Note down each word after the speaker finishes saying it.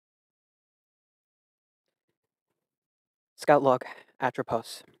Scout log,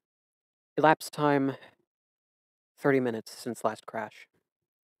 Atropos. Elapsed time 30 minutes since last crash.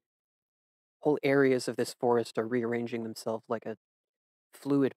 Whole areas of this forest are rearranging themselves like a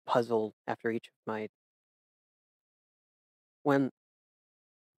fluid puzzle after each of my.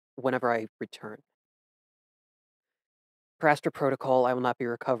 Whenever I return. Per Astra protocol, I will not be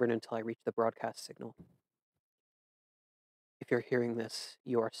recovered until I reach the broadcast signal. If you're hearing this,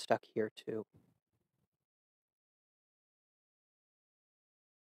 you are stuck here too.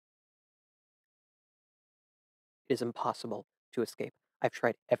 It is impossible to escape. I've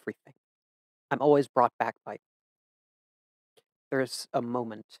tried everything. I'm always brought back by. There's a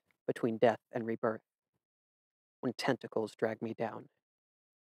moment between death and rebirth when tentacles drag me down,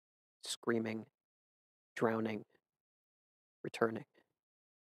 screaming, drowning, returning.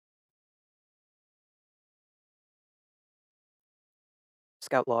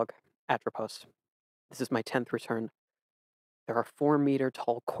 Scout log, Atropos. This is my 10th return. There are 4-meter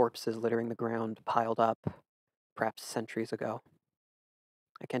tall corpses littering the ground, piled up, perhaps centuries ago.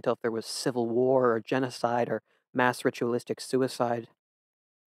 I can't tell if there was civil war or genocide or mass ritualistic suicide.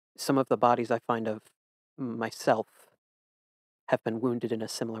 Some of the bodies I find of myself have been wounded in a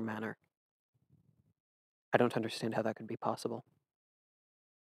similar manner. I don't understand how that could be possible.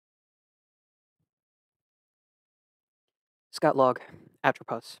 Scout log,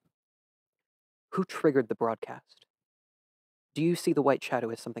 Atropos. Who triggered the broadcast? Do you see the white shadow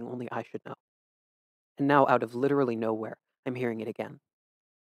as something only I should know? And now, out of literally nowhere, I'm hearing it again.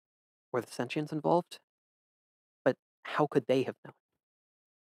 Were the sentients involved? But how could they have known?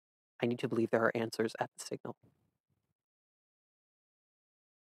 I need to believe there are answers at the signal.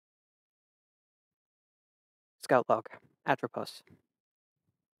 Scout log, Atropos.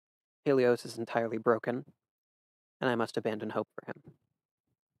 Helios is entirely broken, and I must abandon hope for him.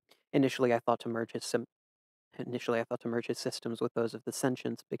 Initially, I thought to merge his systems with those of the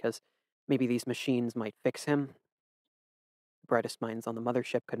sentients because maybe these machines might fix him. The brightest minds on the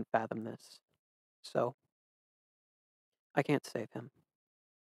mothership couldn't fathom this. So, I can't save him.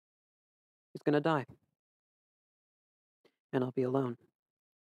 He's gonna die. And I'll be alone.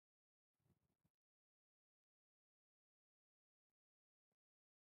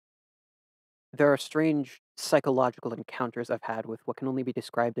 There are strange psychological encounters I've had with what can only be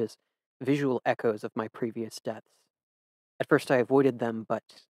described as visual echoes of my previous deaths. At first I avoided them, but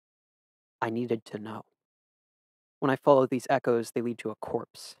I needed to know. When I follow these echoes, they lead to a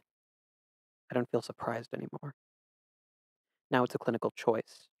corpse. I don't feel surprised anymore. Now it's a clinical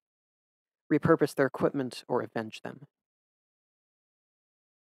choice. Repurpose their equipment or avenge them.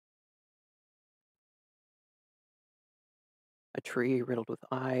 A tree riddled with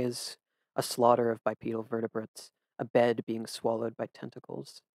eyes, a slaughter of bipedal vertebrates, a bed being swallowed by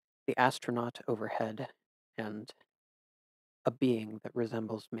tentacles, the astronaut overhead, and a being that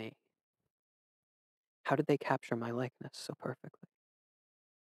resembles me. How did they capture my likeness so perfectly?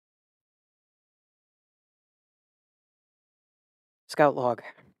 Scout log,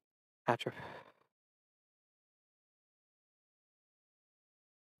 Atroph.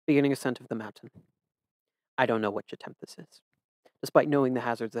 Beginning ascent of the mountain. I don't know which attempt this is. Despite knowing the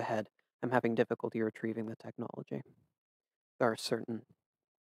hazards ahead, I'm having difficulty retrieving the technology. There are certain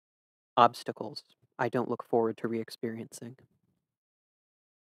obstacles I don't look forward to re-experiencing.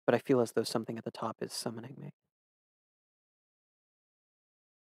 But I feel as though something at the top is summoning me.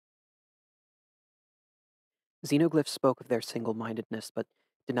 Xenoglyphs spoke of their single-mindedness, but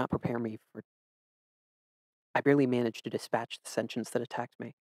did not prepare me for. I barely managed to dispatch the sentients that attacked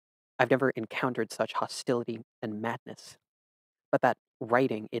me. I've never encountered such hostility and madness. But that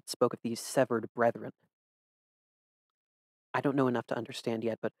writing, it spoke of these severed brethren. I don't know enough to understand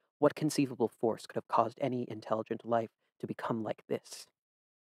yet, but what conceivable force could have caused any intelligent life to become like this?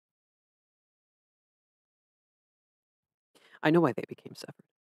 I know why they became severed.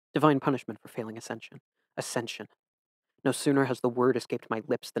 Divine punishment for failing ascension. Ascension. No sooner has the word escaped my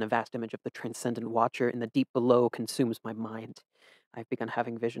lips than a vast image of the transcendent watcher in the deep below consumes my mind. I've begun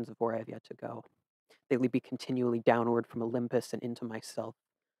having visions of where I have yet to go. They lead me continually downward from Olympus and into myself.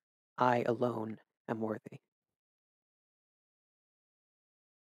 I alone am worthy.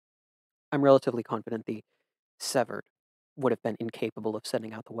 I'm relatively confident the severed would have been incapable of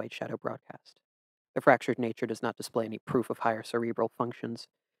sending out the White Shadow broadcast. Their fractured nature does not display any proof of higher cerebral functions.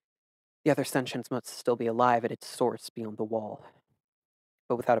 The other sentience must still be alive at its source beyond the wall.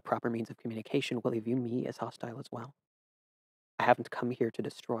 But without a proper means of communication, will they view me as hostile as well? I haven't come here to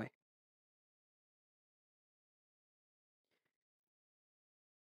destroy.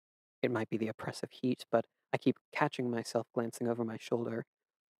 It might be the oppressive heat, but I keep catching myself glancing over my shoulder,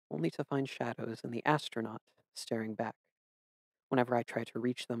 only to find shadows and the astronaut staring back. Whenever I try to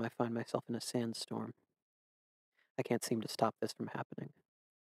reach them, I find myself in a sandstorm. I can't seem to stop this from happening.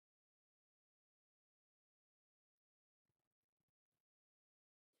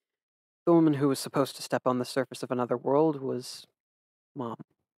 The woman who was supposed to step on the surface of another world was Mom.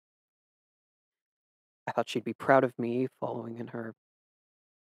 I thought she'd be proud of me following in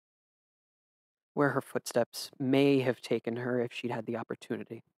where her footsteps may have taken her if she'd had the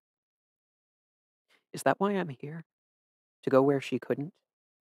opportunity. Is that why I'm here? To go where she couldn't?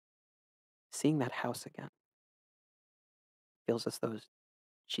 Seeing that house again feels as though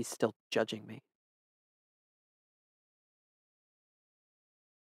she's still judging me.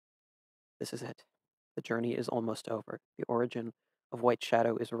 This is it. The journey is almost over. The origin of White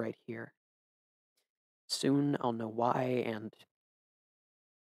Shadow is right here. Soon I'll know why and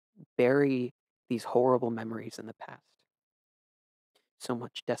bury these horrible memories in the past. So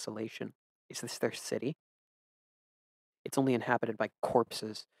much desolation. Is this their city? It's only inhabited by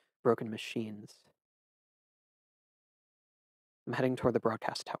corpses, broken machines. I'm heading toward the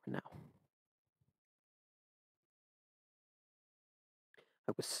broadcast tower now.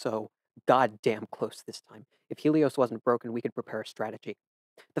 I was so goddamn close this time. If Helios wasn't broken, we could prepare a strategy.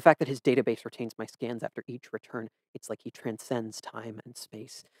 The fact that his database retains my scans after each return, it's like he transcends time and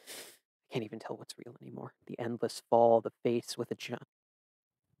space. I can't even tell what's real anymore. The endless fall, the giant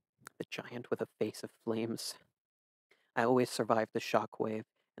with a face of flames. I always survive the shockwave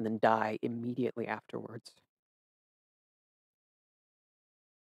and then die immediately afterwards.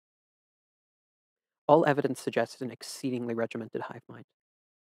 All evidence suggests an exceedingly regimented hive mind.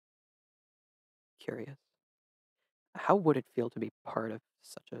 Curious. How would it feel to be part of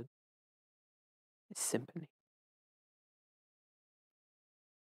such a symphony?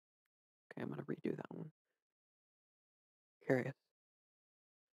 Okay, I'm gonna redo that one. Curious.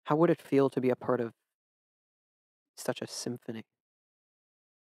 How would it feel to be a part of such a symphony?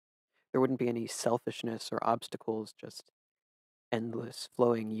 There wouldn't be any selfishness or obstacles, just endless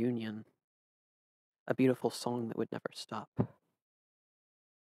flowing union. A beautiful song that would never stop.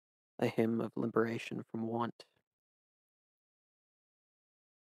 A hymn of liberation from want.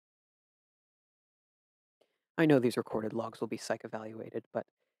 I know these recorded logs will be psych evaluated, but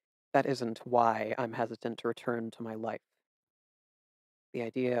that isn't why I'm hesitant to return to my life. The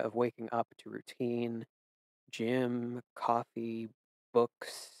idea of waking up to routine, gym, coffee,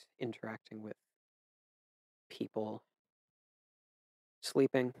 books, interacting with people,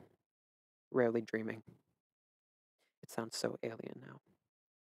 sleeping, rarely dreaming. It sounds so alien now.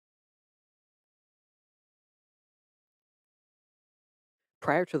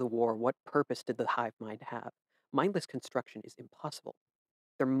 Prior to the war, what purpose did the hive mind have? Mindless construction is impossible.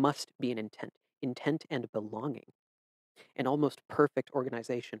 There must be an intent and belonging, an almost perfect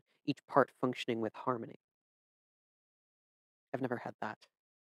organization, each part functioning with harmony. I've never had that.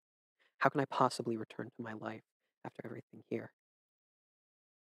 How can I possibly return to my life after everything here?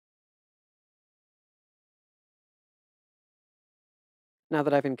 Now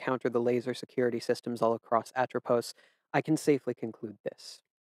that I've encountered the laser security systems all across Atropos, I can safely conclude this.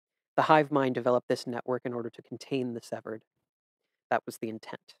 The hive mind developed this network in order to contain the severed. That was the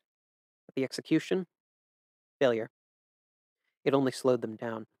intent. But the execution? Failure. It only slowed them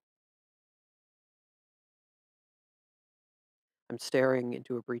down. I'm staring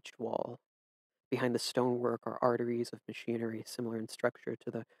into a breached wall. Behind the stonework are arteries of machinery similar in structure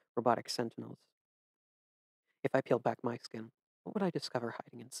to the robotic sentinels. If I peeled back my skin, what would I discover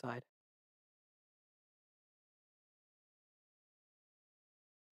hiding inside?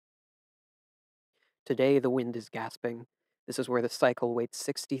 Today the wind is gasping. This is where the cycle waits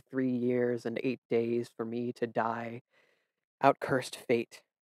 63 years and 8 days for me to die. Outcursed fate,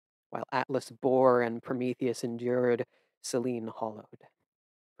 while Atlas bore and Prometheus endured, Selene hollowed.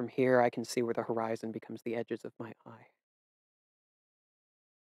 From here I can see where the horizon becomes the edges of my eye.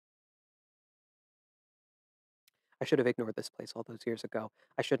 I should have ignored this place all those years ago.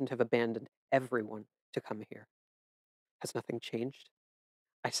 I shouldn't have abandoned everyone to come here. Has nothing changed?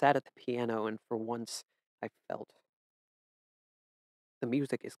 I sat at the piano and for once I felt. The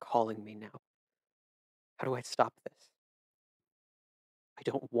music is calling me now. How do I stop this? I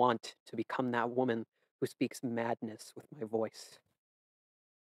don't want to become that woman who speaks madness with my voice.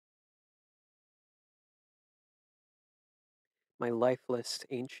 My lifeless,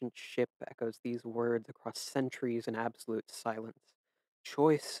 ancient ship echoes these words across centuries in absolute silence.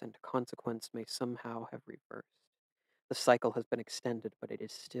 Choice and consequence may somehow have reversed. The cycle has been extended, but it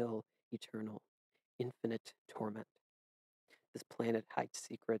is still eternal, infinite torment. This planet hides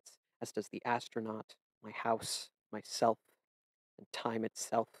secrets, as does the astronaut, my house, myself, and time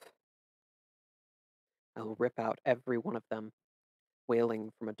itself. I will rip out every one of them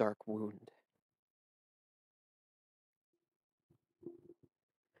wailing from a dark wound.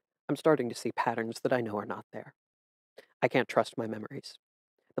 I'm starting to see patterns that I know are not there. I can't trust my memories.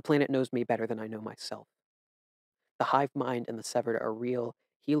 The planet knows me better than I know myself. The hive mind and the severed are real.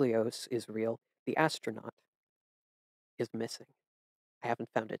 Helios is real. The astronaut is missing. I haven't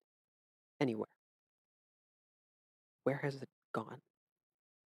found it anywhere. Where has it gone?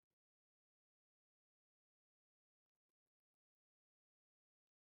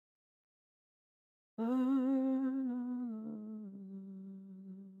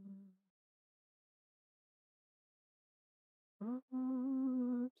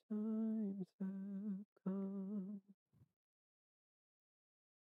 Our times have come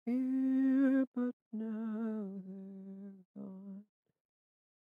here, but now they're gone.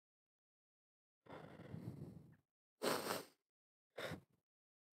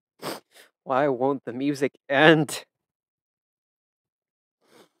 Why won't the music end?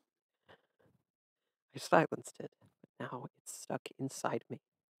 I silenced it, but now it's stuck inside me.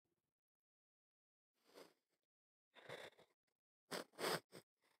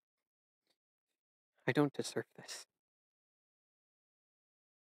 I don't deserve this.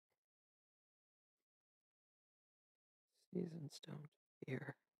 Seasons don't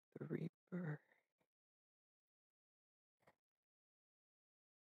fear the reaper.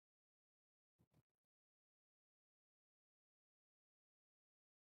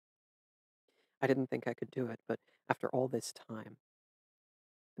 I didn't think I could do it, but after all this time,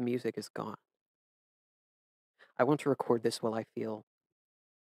 the music is gone. I want to record this while I feel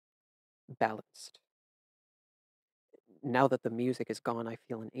balanced. Now that the music is gone, I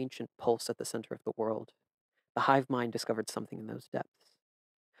feel an ancient pulse at the center of the world. The hive mind discovered something in those depths.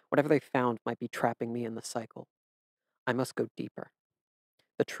 Whatever they found might be trapping me in the cycle. I must go deeper.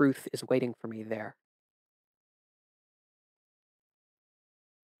 The truth is waiting for me there.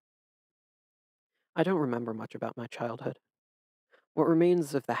 I don't remember much about my childhood. What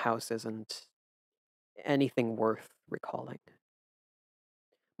remains of the house isn't anything worth recalling.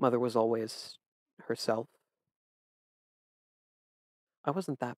 Mother was always herself. I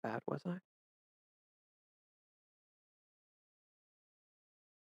wasn't that bad, was I?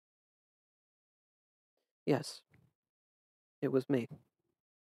 Yes, it was me.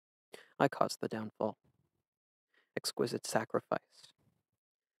 I caused the downfall. Exquisite sacrifice.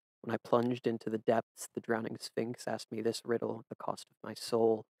 When I plunged into the depths, the drowning sphinx asked me this riddle at the cost of my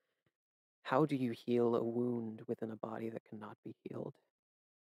soul. How do you heal a wound within a body that cannot be healed?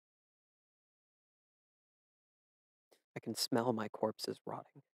 I can smell my corpses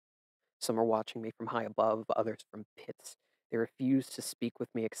rotting. Some are watching me from high above, others from pits. They refuse to speak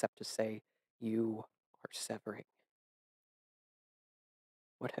with me except to say, "You are severing."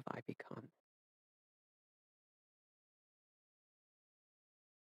 What have I become?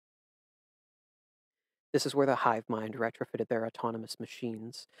 This is where the hive mind retrofitted their autonomous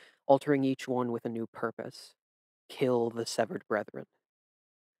machines, altering each one with a new purpose. Kill the severed brethren.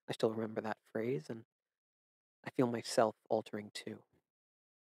 I still remember that phrase, and I feel myself altering too.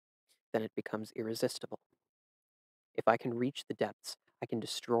 Then it becomes irresistible. If I can reach the depths, I can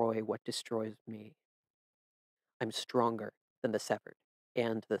destroy what destroys me. I'm stronger than the severed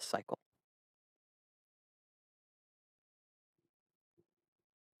and the cycle.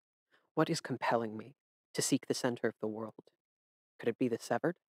 What is compelling me to seek the center of the world? Could it be the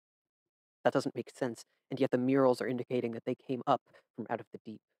severed? That doesn't make sense, and yet the murals are indicating that they came up from out of the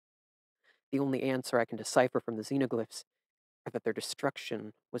deep. The only answer I can decipher from the xenoglyphs are that their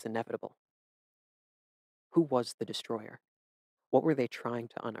destruction was inevitable. Who was the destroyer? What were they trying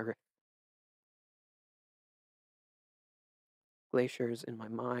to unearth? Glaciers in my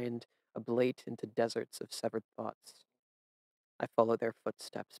mind ablate into deserts of severed thoughts. I follow their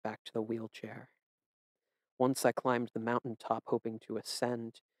footsteps back to the wheelchair. Once I climbed the mountain top hoping to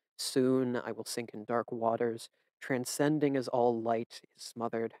ascend. Soon I will sink in dark waters, transcending as all light is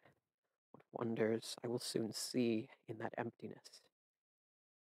smothered. What wonders I will soon see in that emptiness.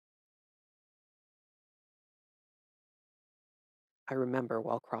 I remember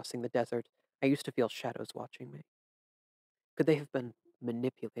while crossing the desert, I used to feel shadows watching me. Could they have been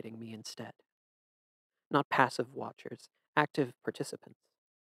manipulating me instead? Not passive watchers, active participants.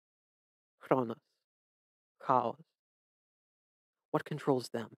 Chronos, chaos. What controls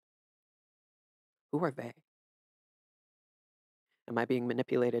them? Who are they? Am I being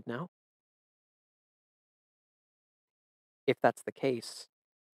manipulated now? If that's the case,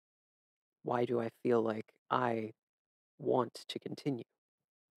 why do I feel like I want to continue?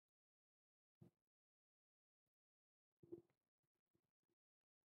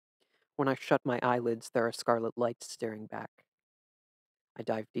 When I shut my eyelids, there are scarlet lights staring back. I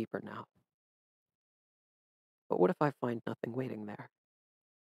dive deeper now. But what if I find nothing waiting there?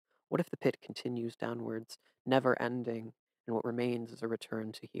 What if the pit continues downwards, never ending, and what remains is a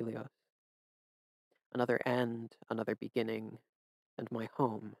return to Helios? Another end, another beginning, and my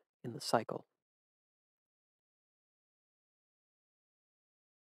home in the cycle.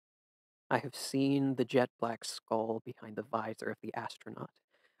 I have seen the jet black skull behind the visor of the astronaut.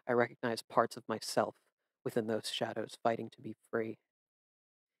 I recognize parts of myself within those shadows fighting to be free.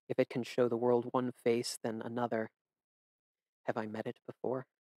 If it can show the world one face, then another. Have I met it before?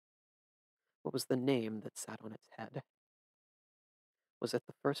 What was the name that sat on its head? Was it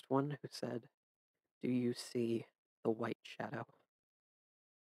the first one who said, "Do you see the white shadow?"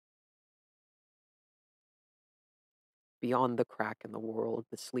 Beyond the crack in the world,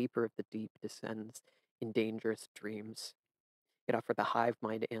 the sleeper of the deep descends in dangerous dreams. It offered the hive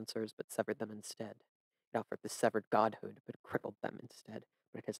mind answers, but severed them instead. It offered the severed godhood, but crippled them instead.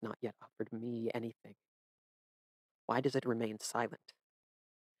 But it has not yet offered me anything. Why does it remain silent?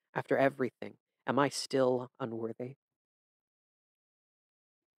 After everything, am I still unworthy?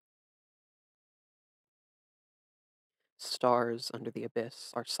 Stars under the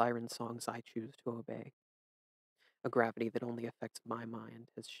abyss are siren songs I choose to obey. A gravity that only affects my mind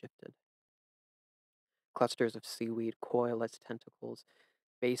has shifted. Clusters of seaweed coil as tentacles,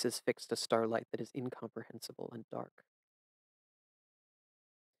 bases fixed to starlight that is incomprehensible and dark.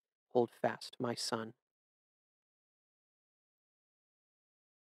 Hold fast, my son.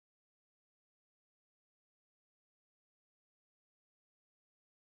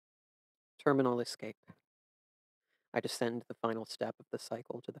 Terminal escape. I descend the final step of the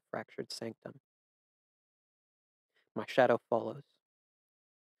cycle to the fractured sanctum. My shadow follows.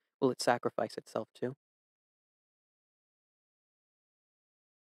 Will it sacrifice itself too?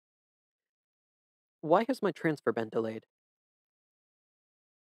 Why has my transfer been delayed?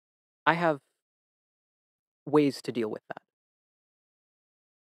 I have ways to deal with that.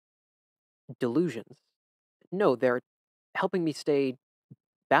 Delusions. No, they're helping me stay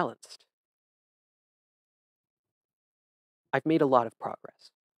balanced. I've made a lot of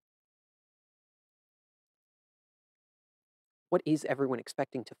progress. What is everyone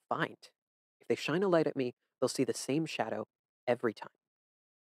expecting to find? If they shine a light at me, they'll see the same shadow every time.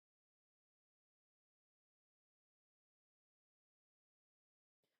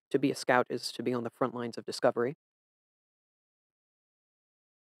 To be a scout is to be on the front lines of discovery.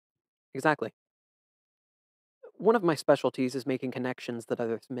 Exactly. One of my specialties is making connections that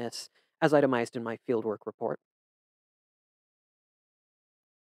others miss, as itemized in my fieldwork report.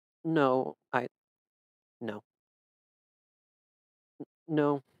 No, no.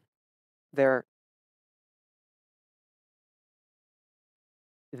 No, they're,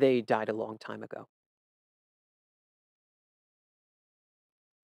 they died a long time ago.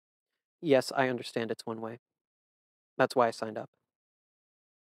 Yes, I understand it's one way. That's why I signed up.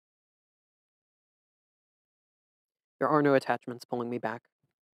 There are no attachments pulling me back.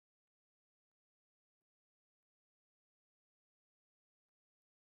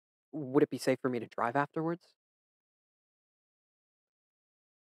 Would it be safe for me to drive afterwards?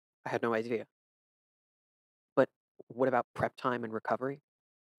 I had no idea. But what about prep time and recovery?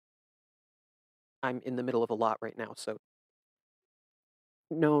 I'm in the middle of a lot right now, so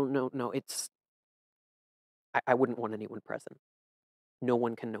no, no, no. I wouldn't want anyone present. No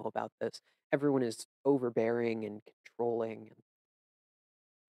one can know about this. Everyone is overbearing and controlling, and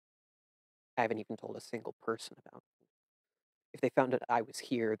I haven't even told a single person about it. If they found out I was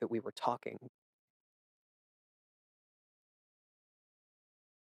here, that we were talking,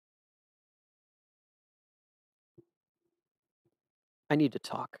 I need to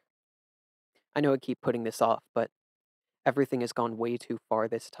talk. I know I keep putting this off, but everything has gone way too far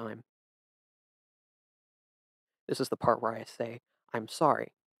this time. This is the part where I say, I'm sorry.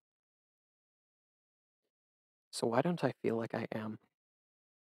 So why don't I feel like I am?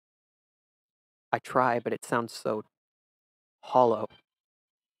 I try, but it sounds so hollow.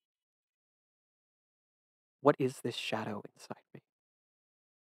 What is this shadow inside me?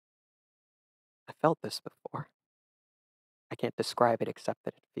 I felt this before. I can't describe it except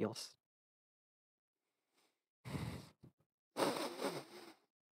that it feels.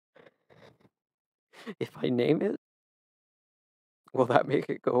 If I name it, will that make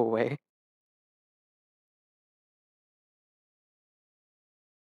it go away?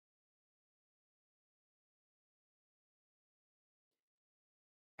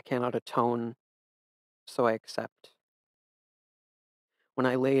 I cannot atone, so I accept. When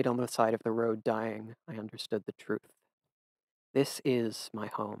I laid on the side of the road dying, I understood the truth. This is my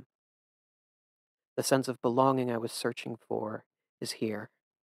home. The sense of belonging I was searching for is here.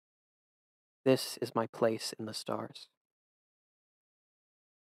 This is my place in the stars.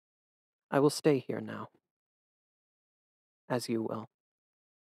 I will stay here now, as you will.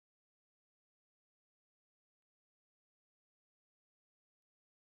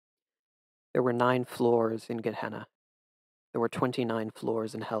 There were 9 floors in Gehenna. There were 29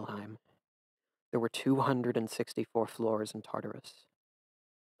 floors in Helheim. There were 264 floors in Tartarus.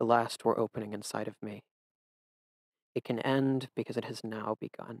 The last were opening inside of me. It can end because it has now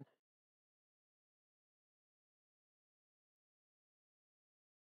begun.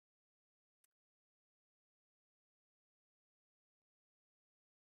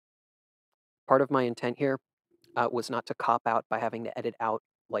 Part of my intent here was not to cop out by having to edit out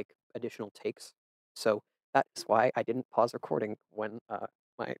like additional takes. So that's why I didn't pause recording when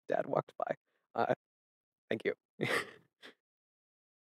my dad walked by. Thank you.